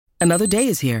Another day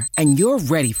is here, and you're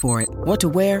ready for it. What to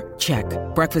wear? Check.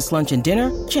 Breakfast, lunch, and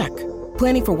dinner? Check.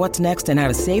 Planning for what's next and how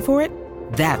to save for it?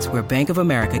 That's where Bank of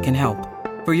America can help.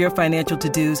 For your financial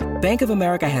to-dos, Bank of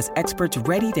America has experts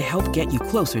ready to help get you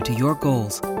closer to your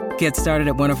goals. Get started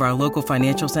at one of our local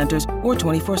financial centers or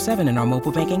 24/7 in our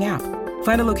mobile banking app.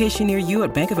 Find a location near you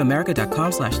at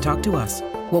bankofamerica.com/talktous.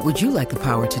 What would you like the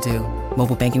power to do?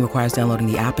 Mobile banking requires downloading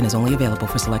the app and is only available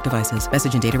for select devices.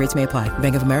 Message and data rates may apply.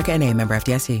 Bank of America N.A., member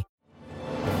FDIC.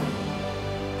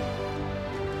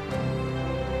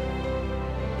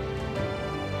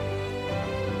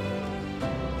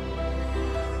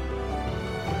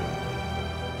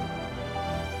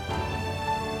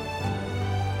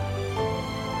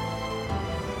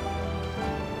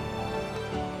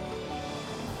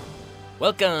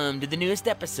 Welcome to the newest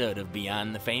episode of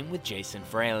Beyond the Fame with Jason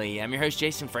Fraley. I'm your host,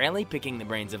 Jason Fraley, picking the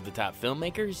brains of the top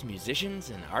filmmakers,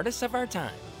 musicians, and artists of our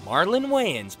time. Marlon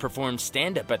Wayans performed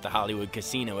stand-up at the Hollywood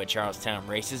Casino at Charlestown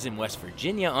Races in West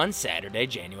Virginia on Saturday,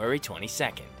 January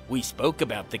 22nd. We spoke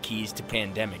about the keys to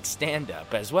pandemic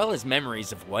stand-up, as well as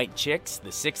memories of White Chicks,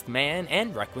 The Sixth Man,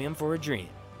 and Requiem for a Dream.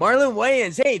 Marlon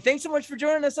Wayans, hey, thanks so much for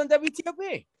joining us on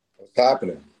WTOP. What's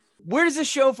happening? Where does this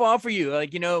show fall for you?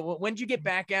 Like, when did you get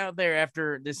back out there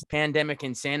after this pandemic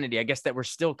insanity? I guess that we're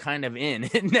still kind of in.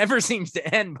 It never seems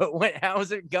to end, but how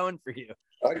is it going for you?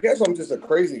 I guess I'm just a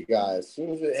crazy guy. As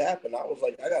soon as it happened, I was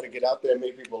like, I got to get out there and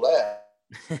make people laugh.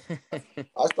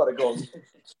 I started going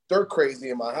stir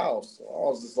crazy in my house. I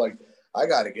was just like, I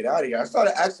got to get out of here. I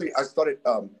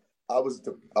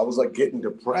was like getting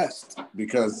depressed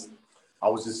because I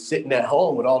was just sitting at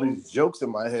home with all these jokes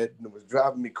in my head and it was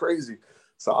driving me crazy.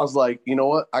 So I was like, you know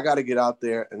what? I got to get out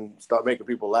there and start making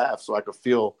people laugh so I could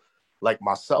feel like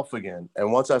myself again.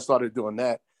 And once I started doing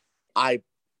that, I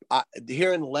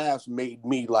hearing laughs made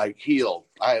me like heal.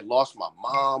 I had lost my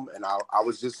mom and I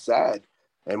was just sad.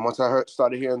 And once I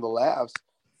started hearing the laughs,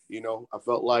 I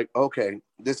felt like, okay,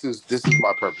 this is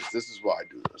my purpose. This is why I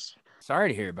do this. Sorry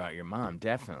to hear about your mom.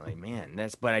 Definitely, man.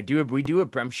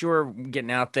 I'm sure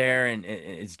getting out there and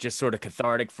it's just sort of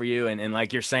cathartic for you. And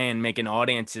like you're saying, making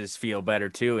audiences feel better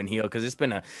too and heal. Cause it's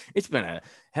been a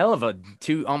hell of a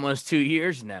almost 2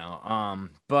 years now.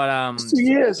 2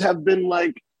 years have been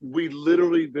like, we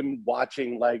literally been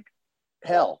watching like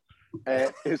hell.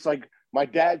 And it's like my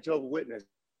dad Jehovah's Witness.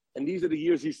 And these are the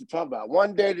years he used to talk about.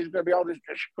 One day there's going to be all this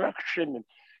destruction. And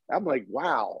I'm like,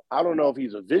 wow, I don't know if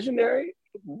he's a visionary.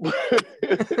 But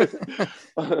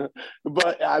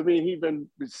I mean, he's been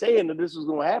saying that this was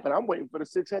going to happen. I'm waiting for the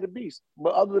six-headed beast.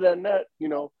 But other than that,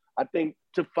 I think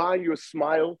to find your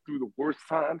smile through the worst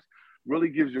times really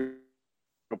gives you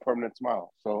a permanent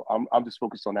smile. So I'm just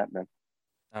focused on that, man.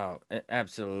 Oh,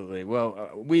 absolutely. Well,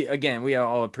 we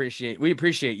all appreciate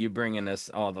you bringing us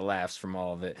all the laughs from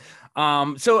all of it.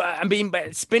 So I mean,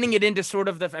 spinning it into sort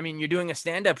of you're doing a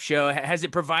stand-up show. Has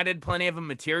it provided plenty of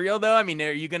material though? I mean,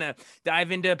 are you going to dive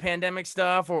into pandemic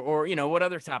stuff or what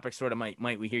other topics sort of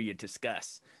might we hear you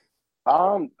discuss?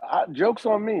 Jokes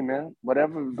on me, man.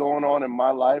 Whatever's going on in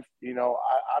my life,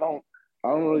 I don't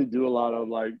really do a lot of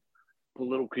like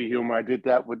political humor. I did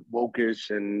that with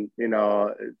Wokish, and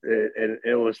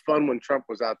it was fun when Trump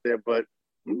was out there, but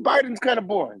Biden's kind of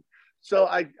boring. So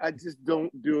I just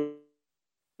don't do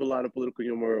a lot of political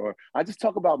humor, or I just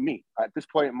talk about me. At this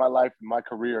point in my life, in my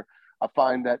career, I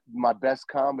find that my best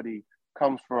comedy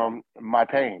comes from my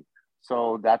pain.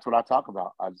 So that's what I talk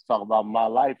about. I just talk about my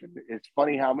life. And it's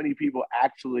funny how many people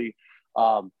actually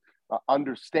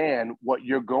understand what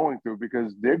you're going through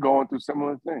because they're going through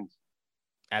similar things.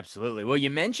 Absolutely. Well, you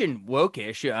mentioned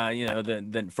Wokish,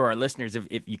 for our listeners,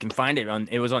 if you can find it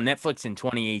it was on Netflix in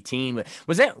 2018. But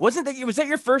was that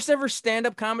your first ever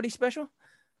stand-up comedy special?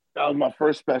 That was my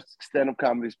first stand-up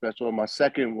comedy special. And my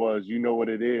second was You Know What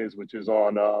It Is, which is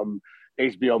on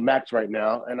HBO Max right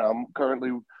now. And I'm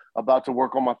currently about to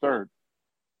work on my third.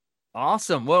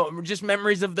 Awesome. Well, just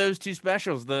memories of those two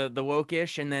specials, the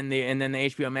Wokish and then the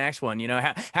HBO Max one.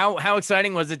 How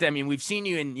exciting was it? I mean, we've seen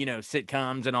you in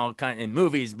sitcoms and all in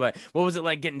movies, but what was it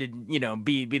like getting to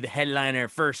be the headliner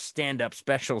first stand-up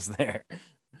specials there?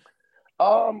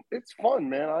 It's fun,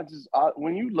 man.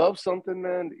 When you love something,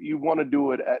 man, you want to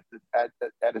do it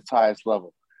at its highest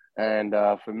level. And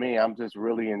for me, I'm just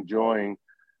really enjoying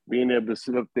being able to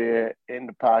sit up there in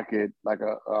the pocket like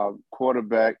a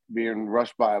quarterback being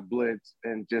rushed by a blitz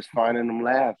and just finding them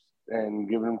laughs and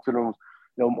giving them to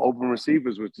them, open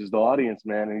receivers, which is the audience,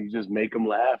 man. And you just make them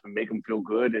laugh and make them feel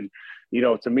good. And,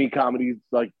 to me, comedy is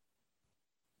like,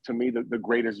 the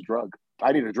greatest drug.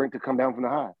 I need a drink to come down from the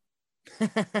high.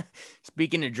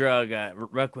 Speaking of drug,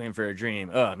 Requiem for a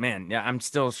Dream. Oh man, yeah, I'm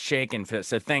still shaking.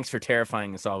 So thanks for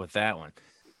terrifying us all with that one.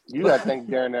 You got to thank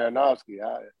Darren Aronofsky.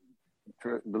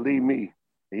 Believe me,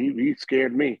 he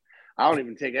scared me. I don't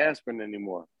even take aspirin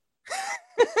anymore.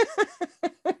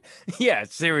 Yeah,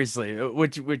 seriously,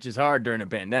 which is hard during a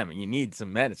pandemic. You need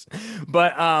some medicine.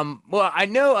 But well, I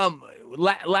know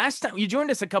last time you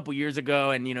joined us a couple years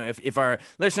ago, and if our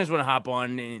listeners want to hop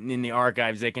on in the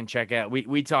archives, they can check out.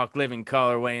 We talked Living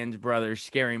Color, Wayans Brothers,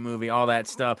 Scary Movie, all that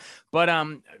stuff. But I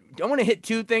want to hit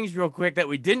two things real quick that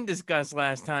we didn't discuss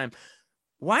last time.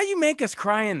 Why you make us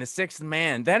cry in The Sixth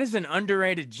Man? That is an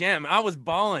underrated gem. I was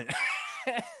bawling.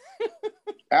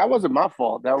 That wasn't my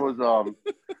fault. That was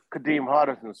Kadeem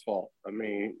Hardison's fault. I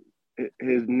mean,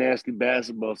 his nasty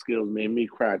basketball skills made me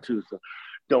cry too. So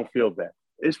don't feel bad.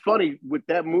 It's funny with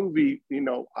that movie. You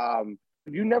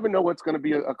never know what's going to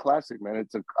be a classic, man.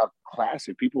 It's a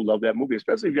classic. People love that movie,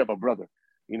 especially if you have a brother.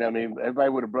 You know what I mean? Everybody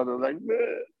with a brother like,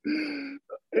 man,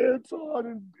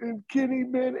 Anton and Kenny,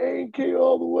 man, A&K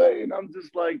all the way. And I'm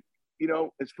just like,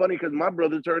 it's funny because my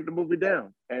brother turned the movie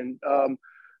down. And, I'm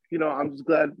just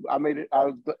glad I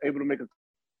was able to make a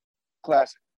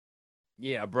classic.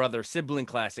 Yeah, brother, sibling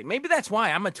classic. Maybe that's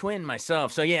why I'm a twin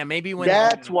myself. So yeah, maybe when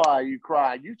that's why you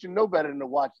cried. You should know better than to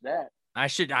watch that. I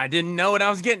didn't know what I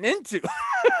was getting into.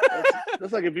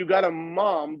 That's like if you got a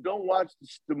mom, don't watch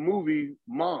the movie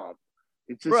Mom.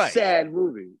 It's a sad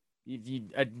movie.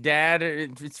 A dad,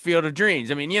 it's Field of Dreams.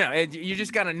 I mean, you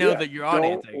just got to know that your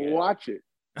audience. Don't watch it.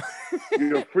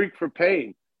 You're a freak for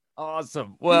pain.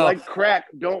 Awesome. Well, you like crack,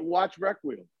 don't watch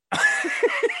Requiem.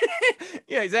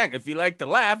 Yeah, exactly. If you like to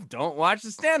laugh, don't watch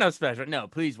the stand-up special. No,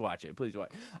 please watch it. Please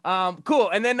watch. Cool.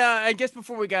 And then I guess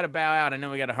before we got to bow out, I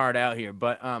know we got a hard out here,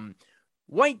 but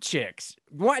white chicks.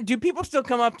 What do people still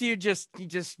come up to you just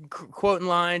quoting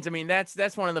lines? I mean,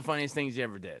 that's one of the funniest things you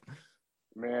ever did.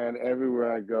 Man,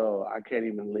 everywhere I go, I can't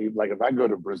even leave. Like if I go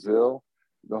to Brazil,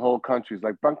 the whole country's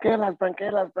like branquelas,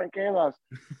 branquelas, branquelas.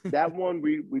 That one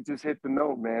we just hit the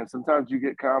note, man. Sometimes you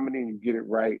get comedy and you get it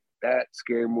right. That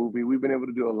Scary Movie, we've been able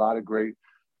to do a lot of great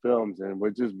films, and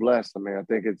we're just blessed. I mean, I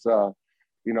think it's the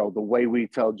way we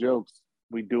tell jokes,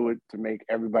 we do it to make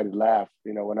everybody laugh.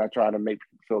 We're not trying to make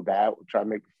people feel bad, we're trying to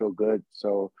make people feel good.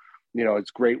 So,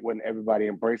 it's great when everybody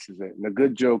embraces it. And the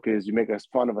good joke is you make us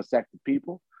fun of a sect of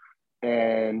people,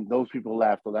 and those people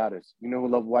laugh the loudest. You know who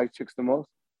love white chicks the most?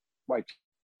 White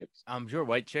chicks. I'm sure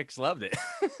white chicks loved it.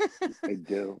 They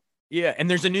do. Yeah, and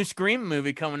there's a new Scream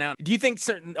movie coming out. Do you think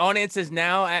certain audiences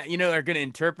now, are going to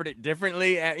interpret it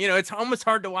differently? It's almost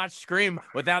hard to watch Scream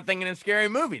without thinking of Scary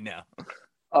Movie now.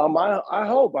 I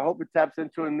hope it taps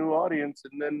into a new audience,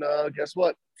 and then guess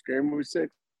what? Scary Movie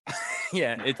 6.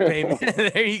 Yeah, it's baby.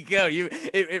 There you go.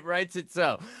 It writes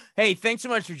itself. Hey, thanks so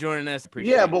much for joining us.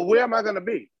 Appreciate it. But where am I going to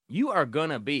be? You are going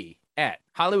to be at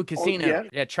Hollywood Casino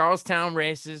at Charlestown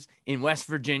Races in West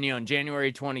Virginia on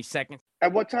January 22nd.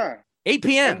 At what time? 8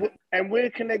 p.m. And where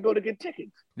can they go to get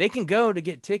tickets? They can go to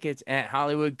get tickets at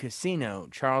Hollywood Casino,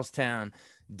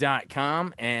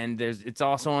 Charlestown.com, and it's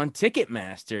also on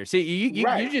Ticketmaster. See,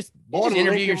 you just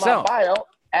interview yourself. My bio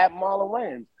at Marlon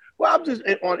Wayans. Well, I'm just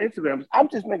on Instagram. I'm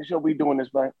just making sure we're doing this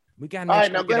right. We got to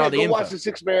make sure we get all the info. Watch the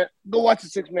Six Man. Go watch the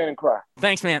Six Man and cry.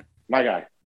 Thanks, man. My guy.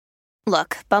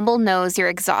 Look, Bumble knows you're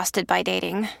exhausted by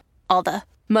dating. All the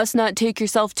must not take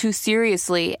yourself too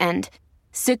seriously and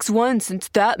 6'1" since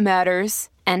that matters.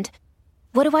 And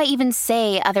what do I even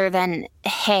say other than,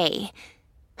 hey?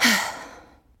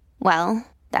 Well,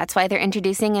 that's why they're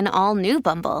introducing an all-new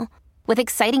Bumble with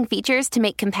exciting features to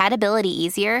make compatibility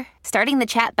easier, starting the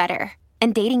chat better,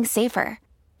 and dating safer.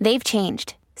 They've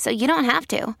changed, so you don't have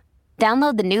to.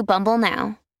 Download the new Bumble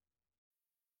now.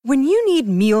 When you need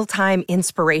mealtime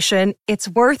inspiration, it's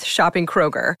worth shopping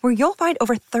Kroger, where you'll find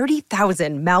over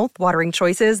 30,000 mouth-watering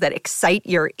choices that excite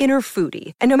your inner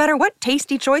foodie. And no matter what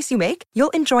tasty choice you make,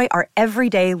 you'll enjoy our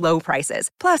everyday low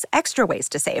prices, plus extra ways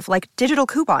to save, like digital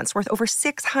coupons worth over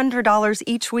 $600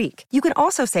 each week. You can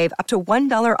also save up to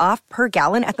 $1 off per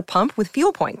gallon at the pump with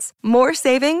fuel points. More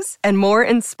savings and more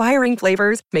inspiring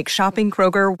flavors make shopping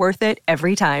Kroger worth it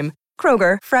every time.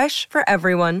 Kroger, fresh for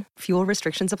everyone. Fuel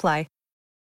restrictions apply.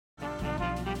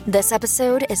 This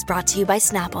episode is brought to you by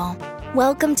Snapple.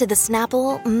 Welcome to the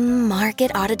Snapple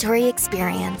Market Auditory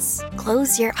Experience.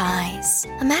 Close your eyes.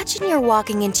 Imagine you're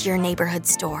walking into your neighborhood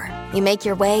store. You make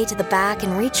your way to the back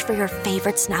and reach for your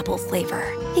favorite Snapple flavor.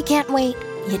 You can't wait.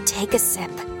 You take a sip.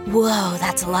 Whoa,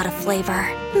 that's a lot of flavor.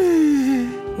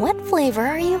 What flavor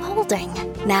are you holding?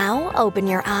 Now open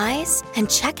your eyes and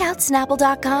check out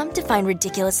Snapple.com to find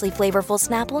ridiculously flavorful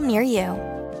Snapple near you.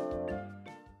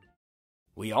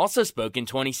 We also spoke in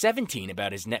 2017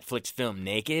 about his Netflix film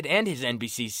Naked and his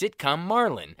NBC sitcom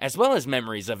Marlon, as well as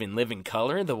memories of In Living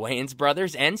Color, The Wayans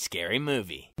Brothers, and Scary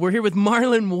Movie. We're here with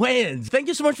Marlon Wayans. Thank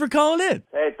you so much for calling in.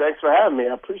 Hey, thanks for having me.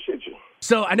 I appreciate you.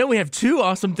 So I know we have two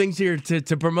awesome things here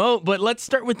to promote, but let's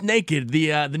start with Naked,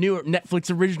 the new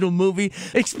Netflix original movie.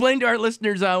 Explain to our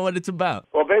listeners what it's about.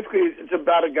 Well, basically, it's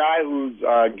about a guy who's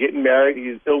getting married.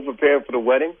 He's ill prepared for the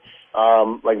wedding,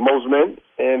 like most men.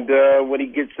 And when he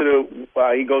gets to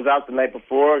he goes out the night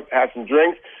before, has some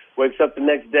drinks, wakes up the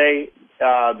next day,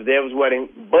 the day of his wedding,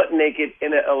 butt naked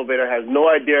in an elevator, has no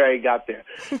idea how he got there.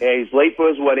 And he's late for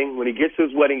his wedding. When he gets to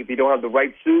his wedding, if he don't have the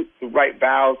right suit, the right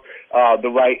vows, the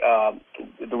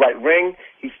right ring,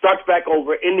 he starts back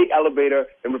over in the elevator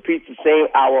and repeats the same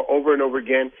hour over and over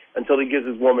again until he gives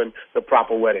his woman the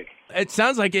proper wedding. It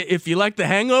sounds like if you like The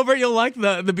Hangover, you'll like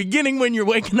the beginning when you're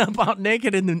waking up out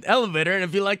naked in an elevator, and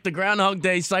if you like the Groundhog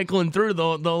Day cycling through,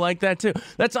 they'll like that too.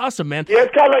 That's awesome, man. Yeah,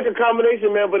 it's kind of like a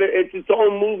combination, man, but it's its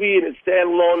own movie and it's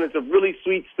standalone. It's a really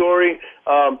sweet story.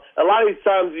 A lot of these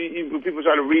times when people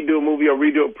try to redo a movie or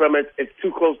redo a premise, it's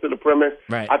too close to the premise.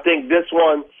 Right. I think this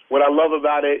one, what I love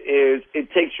about it is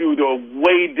it takes you to a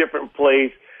way different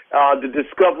place. The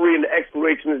discovery and the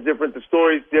exploration is different. The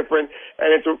story is different,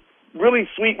 and it's a really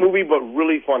sweet movie, but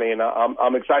really funny, and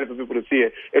I'm excited for people to see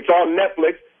it. It's on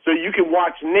Netflix, so you can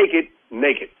watch Naked.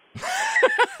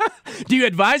 Do you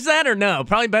advise that or no?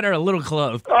 Probably better a little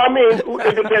clothed. I mean,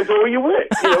 it depends on where you with.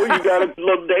 You got a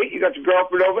little date, you got your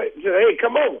girlfriend over, you say, hey,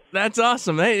 come over. That's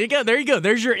awesome. Hey, there you go.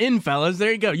 There's your in, fellas.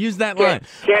 There you go. Use that line.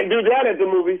 Can't do that at the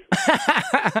movies.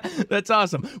 That's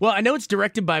awesome. Well, I know it's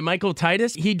directed by Michael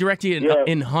Titus. He directed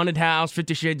in Haunted House,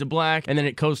 50 Shades of Black, and then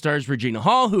it co-stars Regina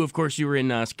Hall, who, of course, you were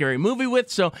in Scary Movie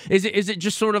with. So is it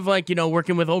just sort of like,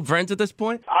 working with old friends at this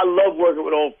point? I love working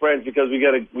with old friends because we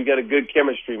got a good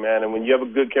chemistry, man. And when you have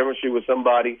a good chemistry with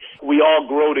somebody, we all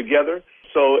grow together.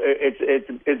 So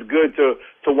it's good to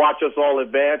watch us all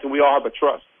advance, and we all have a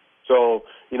trust. So,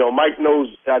 Mike knows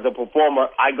as a performer,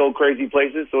 I go crazy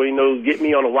places, so he knows get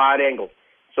me on a wide angle.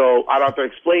 So I don't have to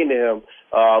explain to him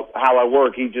how I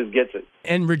work. He just gets it.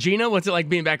 And Regina, what's it like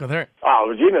being back with her? Oh,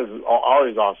 Regina's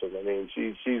always awesome. I mean,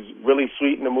 she's really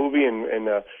sweet in the movie, and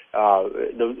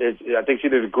I think she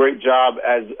did a great job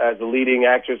as the leading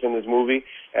actress in this movie.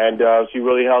 And she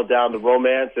really held down the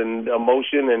romance and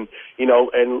emotion, and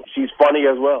and she's funny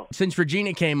as well. Since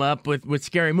Regina came up with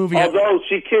Scary Movie, although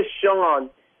she kissed Sean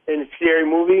in Scary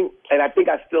Movie, and I think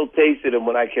I still tasted him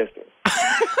when I kissed her.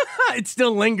 It's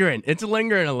still lingering. It's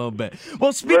lingering a little bit.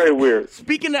 Well, very weird.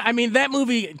 Speaking of, that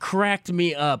movie cracked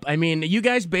me up. You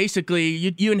guys basically,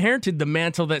 you inherited the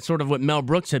mantle that sort of what Mel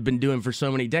Brooks had been doing for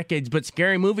so many decades, but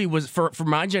Scary Movie was, for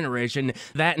my generation,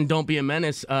 that and Don't Be a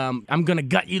Menace, I'm going to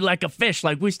gut you like a fish.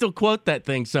 Like, we still quote that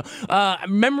thing. So,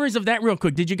 memories of that real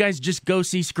quick. Did you guys just go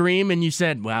see Scream and you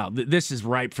said, wow, this is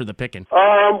ripe for the picking?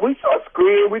 We saw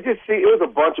Scream. It was a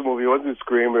bunch of movies. It wasn't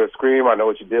Scream, but Scream, I Know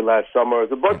What You Did Last Summer.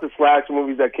 It was a bunch of slasher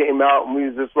movies that came out, and we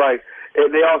was just like,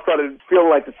 they all started feeling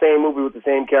like the same movie with the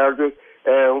same characters,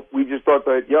 and we just thought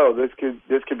that,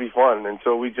 this could be fun, and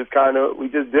so we just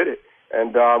did it,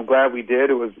 and I'm glad we did.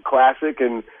 It was classic,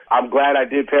 and I'm glad I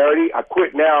did parody. I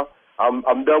quit now.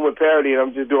 I'm done with parody, and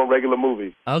I'm just doing regular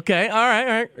movies. Okay, all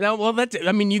right. Now, well,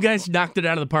 you guys knocked it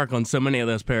out of the park on so many of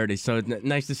those parodies, so it's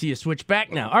nice to see you switch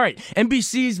back now. All right,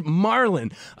 NBC's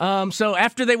Marlon. So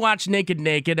after they watch Naked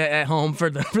at home for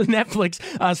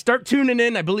Netflix, start tuning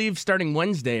in, I believe, starting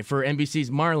Wednesday for NBC's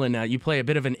Marlon. You play a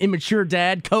bit of an immature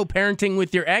dad co-parenting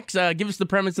with your ex. Give us the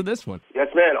premise of this one. Yes,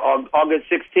 man. On August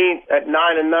 16th at 9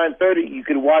 and 9:30, you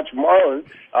can watch Marlon.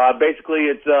 Basically,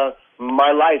 it's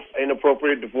my life,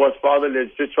 inappropriate divorced father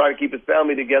that's just trying to keep his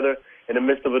family together in the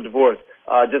midst of a divorce.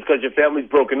 Just because your family's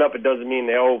broken up, it doesn't mean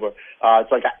they're over.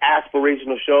 It's like an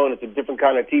aspirational show, and it's a different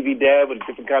kind of TV dad with a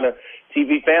different kind of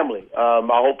TV family.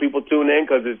 I hope people tune in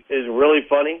because it's really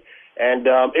funny, and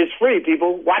it's free,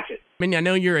 people. Watch it. I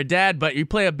know you're a dad, but you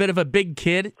play a bit of a big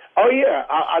kid. Oh, yeah,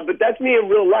 but that's me in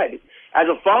real life. As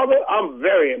a father, I'm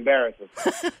very embarrassing.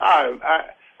 I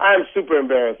am super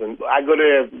embarrassing. I go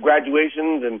to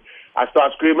graduations, and I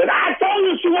start screaming, I told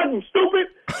you she wasn't stupid.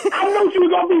 I knew she was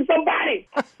going to be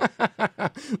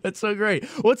somebody. That's so great.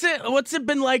 What's it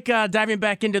been like diving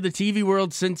back into the TV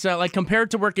world since,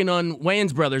 compared to working on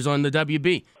Wayans Brothers on the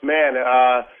WB? Man,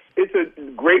 it's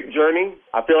a great journey.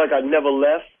 I feel like I never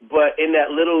left, but in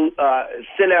that little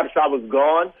synapse I was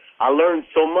gone, I learned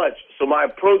so much. So my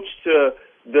approach to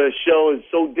the show is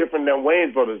so different than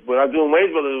Wayans Brothers. When I was doing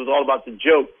Wayans Brothers, it was all about the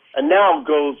joke. And now it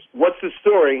goes, what's the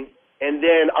story? And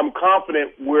then I'm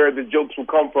confident where the jokes will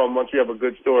come from once we have a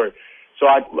good story. So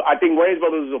I think Wayans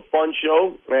Brothers was a fun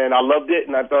show, and I loved it,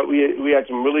 and I thought we had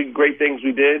some really great things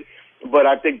we did. But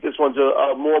I think this one's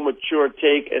a more mature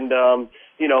take, and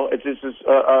it's just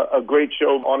a great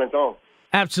show on its own.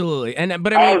 Absolutely,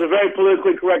 but that was a very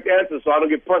politically correct answer, so I don't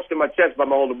get punched in my chest by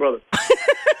my older brother.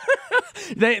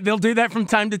 They'll do that from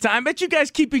time to time. I bet you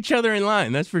guys keep each other in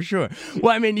line, that's for sure.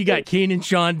 Well, I mean, you got Keenen,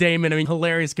 Sean, Damon,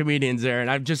 hilarious comedians there, and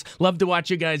I've just loved to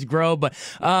watch you guys grow. But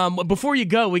before you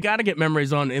go, we got to get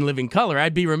memories on In Living Color.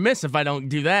 I'd be remiss if I don't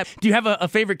do that. Do you have a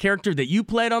favorite character that you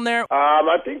played on there?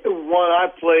 I think the one I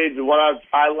played, the one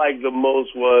I liked the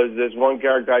most was this one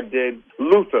character I did,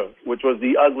 Luther, which was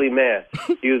the ugly man.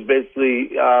 He was basically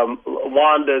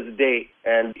Wanda's date,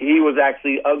 and he was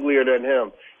actually uglier than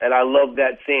him. And I loved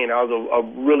that scene. That was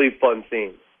a really fun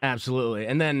scene. Absolutely.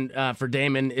 And then for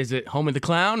Damon, is it Homie the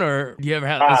Clown, or do you ever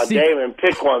have a Damon,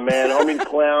 pick one, man. Homie the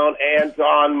Clown,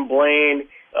 Anton, Blaine,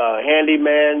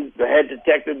 Handyman, the head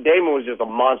detective. Damon was just a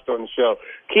monster on the show.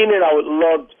 Keenen, I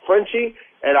loved Frenchie,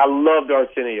 and I loved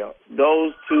Arsenio.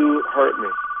 Those two hurt me.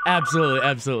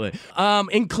 Absolutely.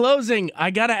 In closing,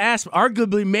 I gotta ask,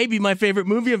 arguably maybe my favorite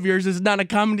movie of yours is not a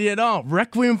comedy at all.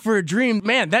 Requiem for a Dream.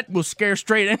 Man, that will scare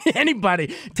straight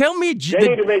anybody. Tell me... They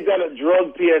need to make that a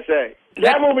drug PSA.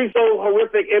 That movie's so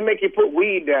horrific, it make you put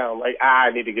weed down. Like, I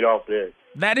need to get off this.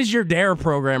 That is your DARE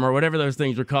program, or whatever those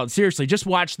things were called. Seriously, just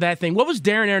watch that thing. What was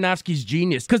Darren Aronofsky's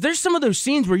genius? Because there's some of those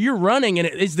scenes where you're running, and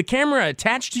is the camera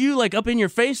attached to you, like up in your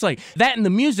face? Like that and the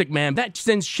music, man, that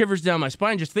sends shivers down my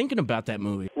spine just thinking about that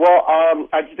movie. Well,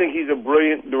 I just think he's a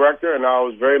brilliant director, and I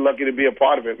was very lucky to be a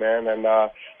part of it, man. And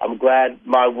I'm glad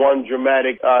my one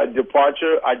dramatic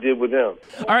departure I did with him.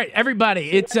 All right,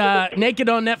 everybody, it's Naked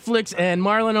on Netflix and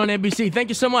Marlon on NBC. Thank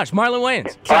you so much. Marlon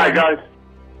Wayans. All right, guys.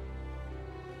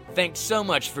 Thanks so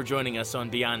much for joining us on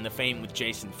Beyond the Fame with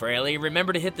Jason Fraley.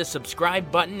 Remember to hit the subscribe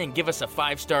button and give us a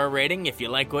 5-star rating if you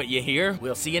like what you hear.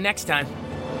 We'll see you next time.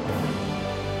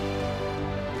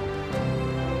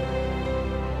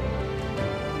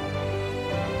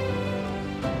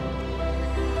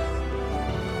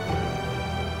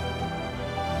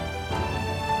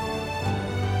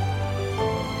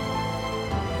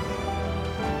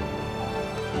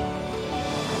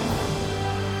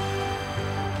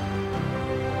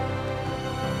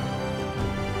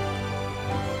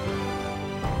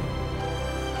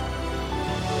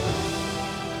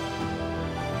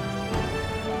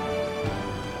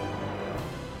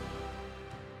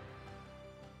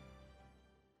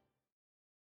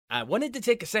 I wanted to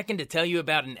take a second to tell you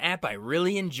about an app I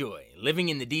really enjoy. Living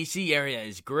in the DC area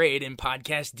is great, and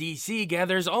Podcast DC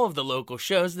gathers all of the local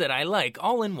shows that I like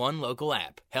all in one local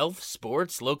app. Health,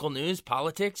 sports, local news,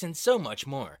 politics, and so much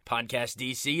more. Podcast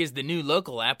DC is the new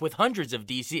local app with hundreds of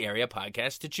DC area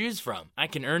podcasts to choose from. I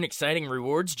can earn exciting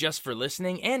rewards just for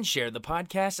listening and share the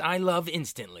podcasts I love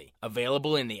instantly.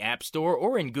 Available in the App Store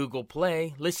or in Google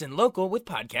Play, listen local with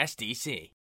Podcast DC.